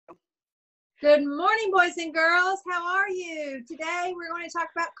Good morning, boys and girls. How are you? Today we're going to talk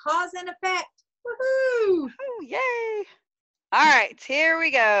about cause and effect. Woohoo! Oh, yay. All right, here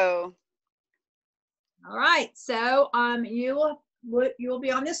we go. All right, so you will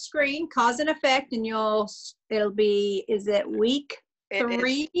be on the screen, cause and effect, and it'll be, is it week It is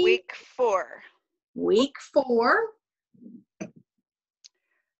 3? week 4. Week 4.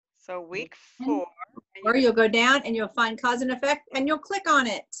 So week 4. Or you'll go down and you'll find cause and effect and you'll click on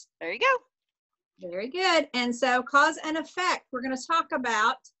it. There you go. Very good. And so cause and effect, we're going to talk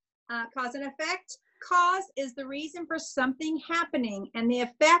about cause and effect. Cause is the reason for something happening, and the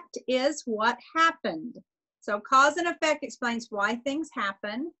effect is what happened. So cause and effect explains why things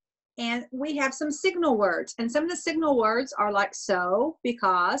happen. And we have some signal words. And some of the signal words are like so,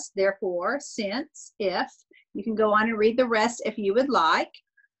 because, therefore, since, if. You can go on and read the rest if you would like.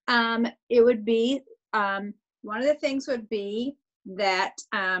 It would be, one of the things would be that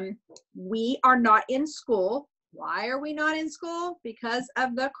we are not in school. Why are we not in school? Because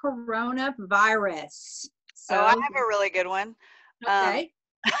of the coronavirus. So, I have a really good one. okay.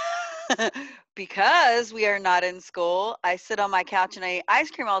 Because we are not in school, I sit on my couch and I eat ice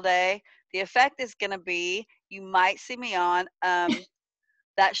cream all day. The effect is going to be, you might see me on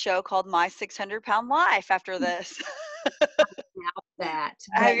that show called My 600-Pound Life after this. That.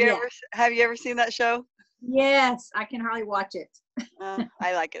 Have But you ever seen that show? yes, I can hardly watch it.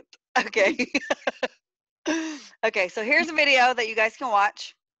 I like it. Okay. Okay, so here's a video that you guys can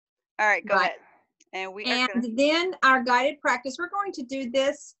watch. All right, go ahead. And then our guided practice, we're going to do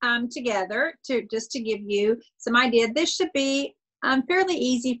this together just to give you some idea. This should be fairly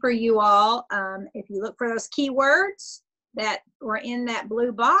easy for you all. If you look for those keywords that were in that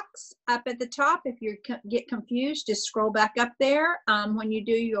blue box up at the top, if you get confused, just scroll back up there when you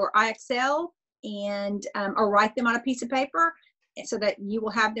do your IXL and or write them on a piece of paper so that you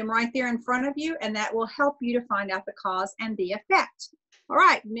will have them right there in front of you, and that will help you to find out the cause and the effect. All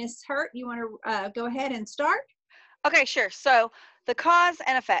right, Miss Hurt, you want to go ahead and start? Okay, sure. So the cause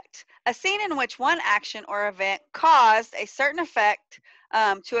and effect. A scene in which one action or event caused a certain effect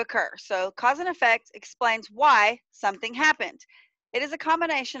to occur. So cause and effect explains why something happened. It is a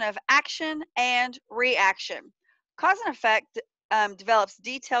combination of action and reaction. Cause and effect develops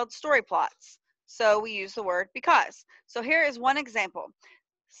detailed story plots. So we use the word because. So here is one example.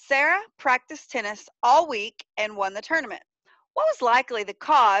 Sarah practiced tennis all week and won the tournament. What was likely the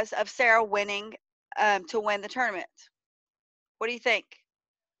cause of Sarah winning to win the tournament? What do you think?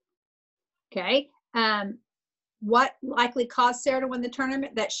 Okay. What likely caused Sarah to win the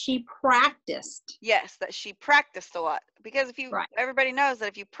tournament? That she practiced. Yes, that she practiced a lot. Because if you, everybody knows that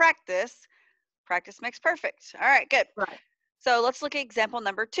if you practice makes perfect. All right, good. Right. So let's look at example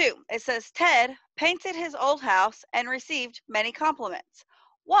number 2. It says, Ted painted his old house and received many compliments.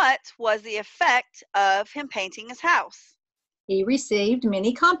 What was the effect of him painting his house? He received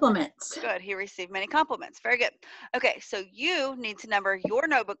many compliments. Good. He received many compliments. Very good. Okay, so you need to number your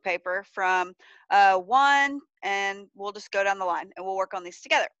notebook paper from 1, and we'll just go down the line, and we'll work on these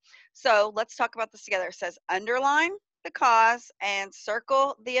together. So let's talk about this together. It says underline the cause and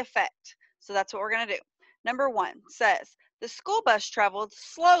circle the effect. So that's what we're going to do. Number 1 says, the school bus traveled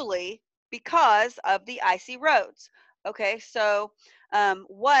slowly because of the icy roads. Okay, so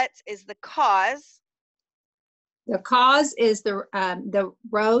what is the cause? The cause is the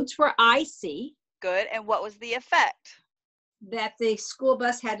roads were icy. Good. And what was the effect? That the school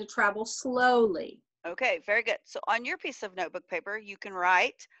bus had to travel slowly. Okay, very good. So on your piece of notebook paper, you can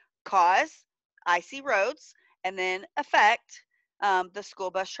write cause, icy roads, and then effect, the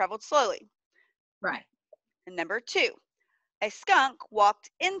school bus traveled slowly. Right. And number 2, a skunk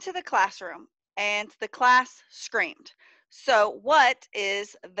walked into the classroom and the class screamed. So what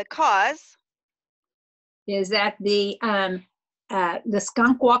is the cause? Is that the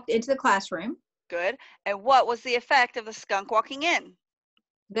skunk walked into the classroom. Good. And what was the effect of the skunk walking in?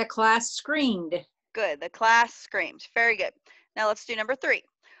 The class screamed. Good. The class screamed. Very good. Now let's do number 3.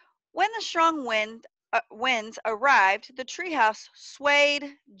 When the strong winds arrived, the treehouse swayed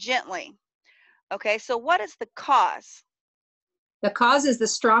gently. Okay, so what is the cause? The cause is the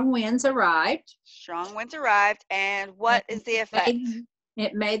strong winds arrived. Strong winds arrived, and what is the effect?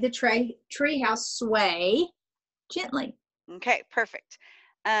 It made the treehouse sway gently. Okay, perfect.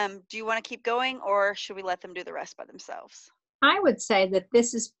 Do you want to keep going, or should we let them do the rest by themselves? I would say that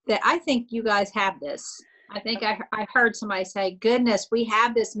I think you guys have this. I think I heard somebody say, goodness, we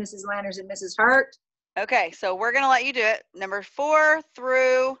have this, Mrs. Landers and Mrs. Hurt. Okay, so we're going to let you do it. Number 4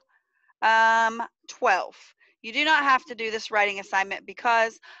 through 12. You do not have to do this writing assignment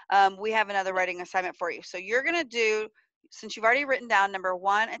because we have another writing assignment for you. So you're going to do since you've already written down number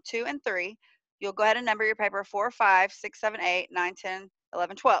 1 and 2 and 3, you'll go ahead and number your paper 4, 5, 6, 7, 8, 9, 10,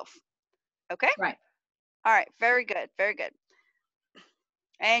 11, 12. Okay? Right. All right, very good, very good.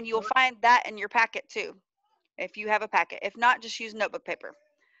 And you'll find that in your packet too, if you have a packet. If not, just use notebook paper.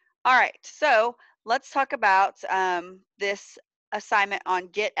 All right, so let's talk about this assignment on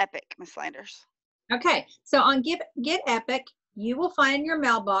Get Epic, Miss Landers. Okay, so on Get Epic, you will find in your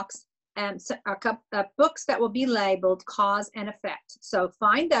mailbox a couple of books that will be labeled cause and effect. So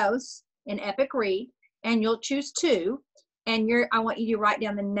find those in Epic Read, and you'll choose 2. And I want you to write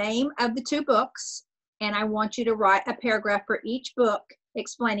down the name of the 2 books, and I want you to write a paragraph for each book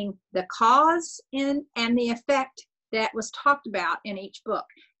explaining the cause and the effect that was talked about in each book.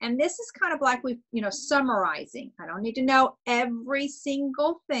 And this is kind of like summarizing. I don't need to know every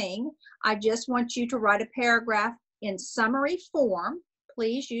single thing. I just want you to write a paragraph in summary form.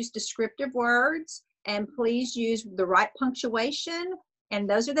 Please use descriptive words, and please use the right punctuation. And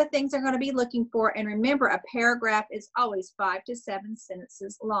those are the things I'm going to be looking for. And remember, a paragraph is always 5 to 7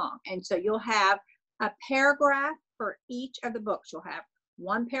 sentences long. And so you'll have a paragraph for each of the books. You'll have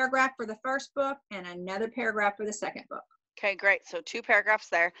 1 paragraph for the first book and another paragraph for the second book. Okay, great. So 2 paragraphs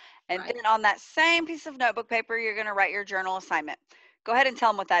there. And Right. then on that same piece of notebook paper, you're going to write your journal assignment. Go ahead and tell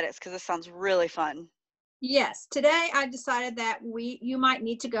them what that is, because this sounds really fun. Yes, today I decided that you might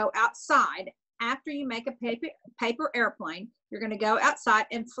need to go outside. After you make a paper airplane, you're going to go outside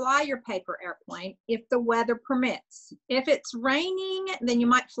and fly your paper airplane if the weather permits. If it's raining, then you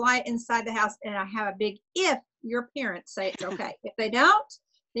might fly it inside the house, and I have a big if your parents say it's okay. If they don't,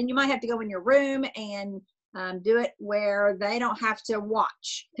 then you might have to go in your room and do it where they don't have to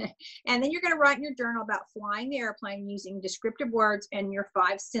watch. And then you're going to write in your journal about flying the airplane using descriptive words and your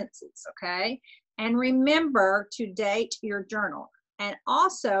 5 senses, okay? And remember to date your journal. And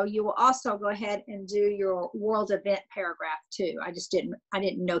also, you will also go ahead and do your world event paragraph too. I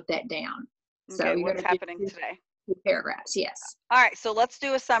didn't note that down. So Okay, you're what's going to happening do today? 2 paragraphs, yes. All right, so let's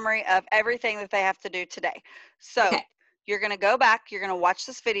do a summary of everything that they have to do today. So Okay. you're going to go back, you're going to watch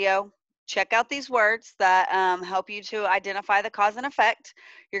this video, check out these words that help you to identify the cause and effect.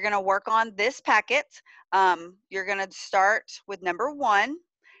 You're going to work on this packet. You're going to start with number 1,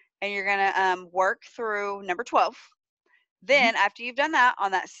 and you're going to work through number 12. Then after you've done that, on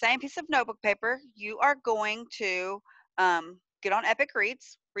that same piece of notebook paper, you are going to get on Epic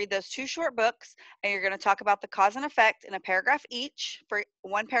Reads, read those 2 short books, and you're going to talk about the cause and effect in a paragraph each, for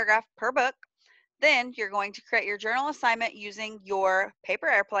 1 paragraph per book. Then you're going to create your journal assignment using your paper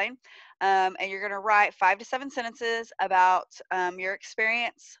airplane, and you're going to write 5 to 7 sentences about your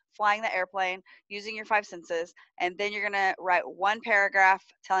experience flying the airplane using your 5 senses, and then you're going to write 1 paragraph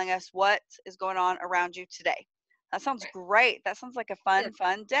telling us what is going on around you today. That sounds great. That sounds like a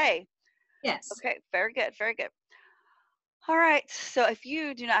fun day. Yes. Okay, very good, very good. All right, so if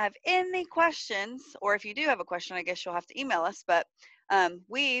you do not have any questions, or if you do have a question, I guess you'll have to email us, but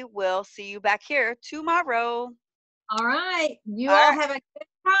we will see you back here tomorrow. All right. You All all right. have a good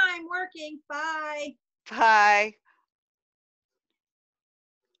time working. Bye. Bye.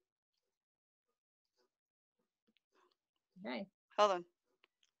 Okay. Hold on.